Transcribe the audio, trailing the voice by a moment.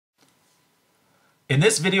In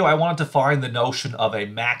this video, I wanted to find the notion of a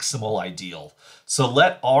maximal ideal. So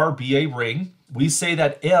let R be a ring. We say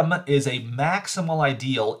that M is a maximal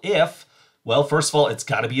ideal if, well, first of all, it's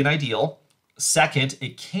got to be an ideal. Second,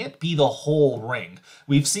 it can't be the whole ring.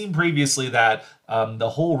 We've seen previously that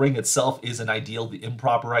the whole ring itself is an ideal, the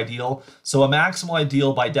improper ideal. So a maximal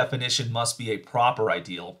ideal by definition must be a proper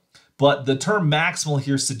ideal. But the term maximal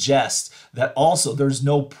here suggests that also there's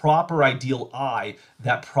no proper ideal I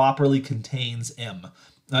that properly contains M.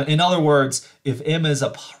 In other words, if M is a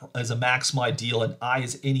maximal ideal and I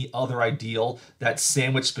is any other ideal that's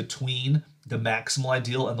sandwiched between the maximal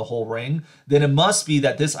ideal and the whole ring, then it must be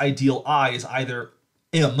that this ideal I is either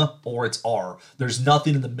M or it's R. There's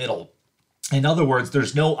nothing in the middle. In other words,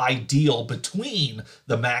 there's no ideal between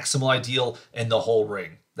the maximal ideal and the whole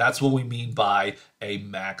ring. That's what we mean by a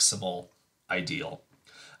maximal ideal.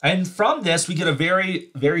 And from this, we get a very,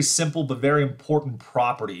 very simple but very important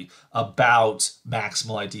property about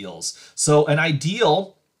maximal ideals. So an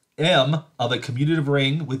ideal M of a commutative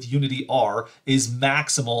ring with unity R is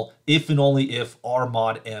maximal if and only if R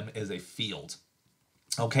mod M is a field.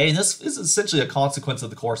 Okay, and this is essentially a consequence of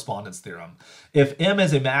the correspondence theorem. If M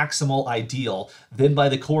is a maximal ideal, then by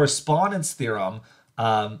the correspondence theorem,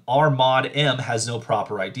 R mod M has no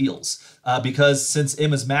proper ideals. Because since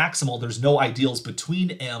M is maximal, there's no ideals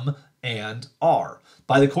between M and R.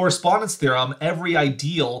 By the correspondence theorem, every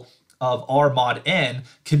ideal of R mod N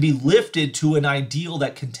can be lifted to an ideal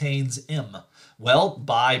that contains M. Well,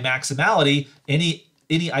 by maximality,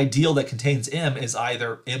 any ideal that contains M is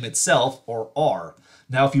either M itself or R.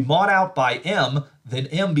 Now, if you mod out by M, then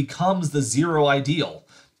M becomes the zero ideal.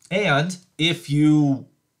 And if you,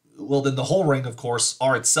 well, then the whole ring, of course,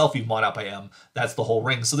 R itself, you mod out by M, that's the whole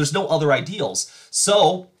ring. So there's no other ideals.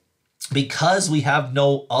 So because we have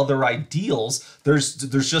no other ideals, there's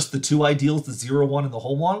just the two ideals, the 0, 1, and the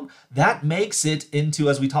whole one. That makes it into,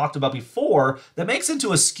 as we talked about before, that makes it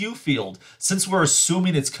into a skew field. Since we're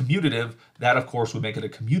assuming it's commutative, that of course would make it a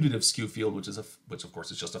commutative skew field, which of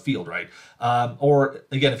course is just a field, right? Or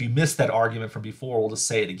again, if you missed that argument from before, we'll just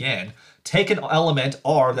say it again. Take an element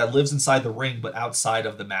R that lives inside the ring but outside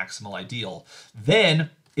of the maximal ideal. Then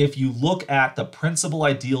if you look at the principal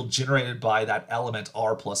ideal generated by that element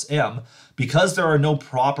R plus M, because there are no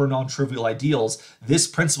proper non-trivial ideals, this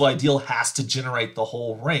principal ideal has to generate the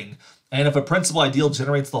whole ring. And if a principal ideal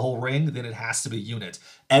generates the whole ring, then it has to be a unit.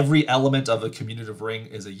 Every element of a commutative ring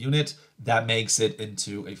is a unit. That makes it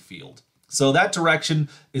into a field. So that direction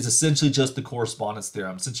is essentially just the correspondence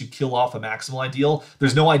theorem. Since you kill off a maximal ideal,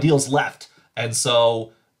 there's no ideals left. And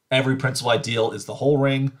so every principal ideal is the whole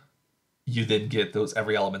ring. You then get those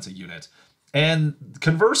every element's a unit. And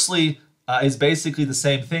conversely is basically the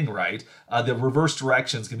same thing, right? The reverse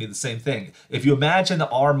directions can be the same thing. If you imagine the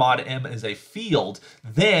R mod M is a field,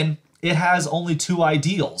 then it has only two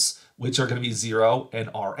ideals, which are going to be 0 and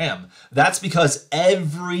Rm. That's because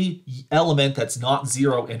every element that's not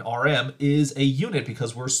 0 in Rm is a unit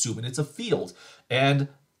because we're assuming it's a field. And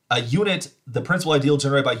a unit, the principal ideal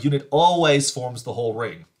generated by unit, always forms the whole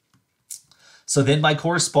ring. So then by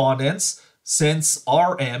correspondence, since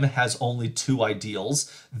Rm has only two ideals,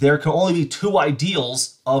 there can only be two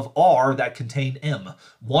ideals of R that contain M.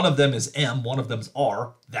 One of them is M, one of them is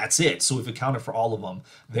R. That's it. So we've accounted for all of them.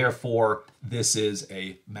 Therefore, this is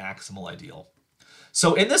a maximal ideal.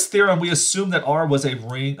 So in this theorem, we assume that R was a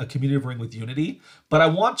ring, a commutative ring with unity. But I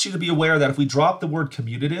want you to be aware that if we drop the word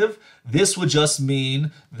commutative, this would just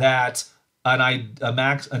mean that an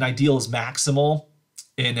ideal is maximal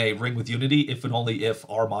in a ring with unity if and only if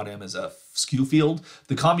R mod M is a skew field.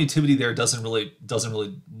 The commutativity there doesn't really,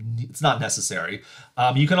 it's not necessary.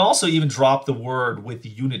 You can also even drop the word with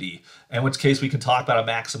unity, in which case we can talk about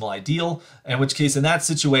a maximal ideal, in which case in that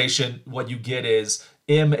situation, what you get is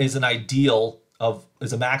M is an ideal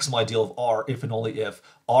is a maximal ideal of R if and only if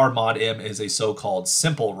R mod M is a so-called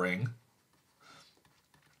simple ring,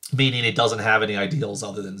 meaning it doesn't have any ideals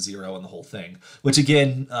other than 0 and the whole thing. Which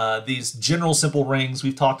again, these general simple rings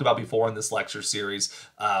we've talked about before in this lecture series,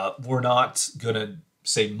 we're not going to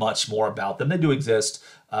say much more about them. They do exist,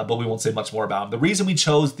 but we won't say much more about them. The reason we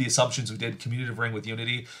chose the assumptions we did, commutative ring with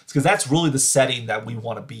unity, is because that's really the setting that we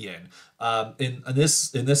want to be in. In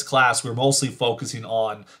this class, we're mostly focusing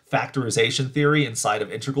on factorization theory inside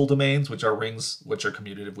of integral domains, which are rings which are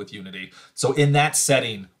commutative with unity. So in that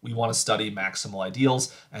setting, we want to study maximal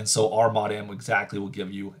ideals, and so R mod M exactly will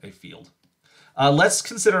give you a field. Let's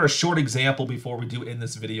consider a short example before we do end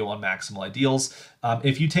this video on maximal ideals.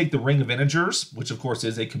 If you take the ring of integers, which of course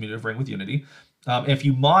is a commutative ring with unity, if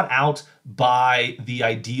you mod out by the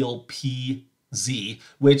ideal PZ,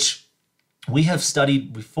 which we have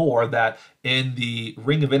studied before that in the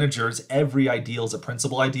ring of integers, every ideal is a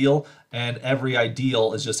principal ideal, and every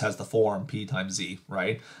ideal is just has the form p times z,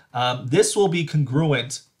 right? This will be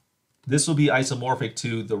congruent. This will be isomorphic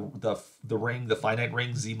to the ring, the finite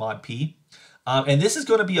ring z mod p. And this is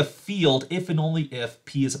going to be a field if and only if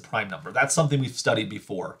p is a prime number. That's something we've studied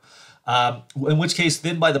before. In which case,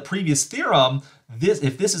 then by the previous theorem,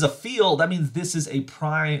 if this is a field, that means this is a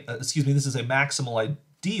this is a maximal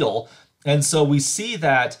ideal. And so we see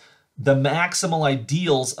that the maximal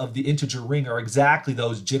ideals of the integer ring are exactly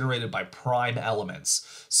those generated by prime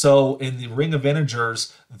elements. So in the ring of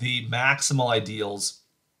integers, the maximal ideals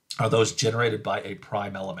are those generated by a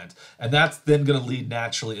prime element. And that's then going to lead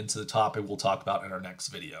naturally into the topic we'll talk about in our next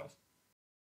video.